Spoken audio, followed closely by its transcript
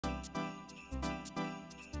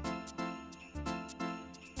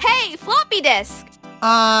Hey, Floppy Disk!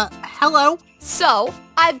 Hello? So,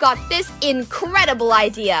 I've got this incredible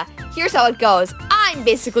idea. Here's how it goes. I'm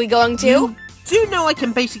basically going to... You do know I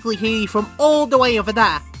can basically hear you from all the way over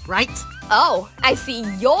there, right? Oh, I see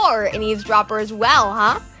you're an eavesdropper as well,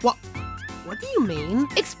 huh? What do you mean?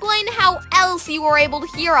 Explain how else you were able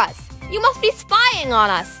to hear us. You must be spying on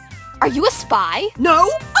us. Are you a spy? No,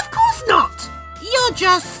 of course not! You're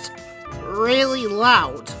just... really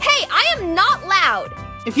loud. Hey, I am not loud!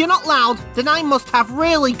 If you're not loud, then I must have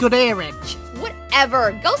really good hearing.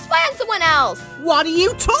 Whatever, go spy on someone else. What are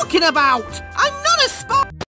you talking about? I'm not a spy!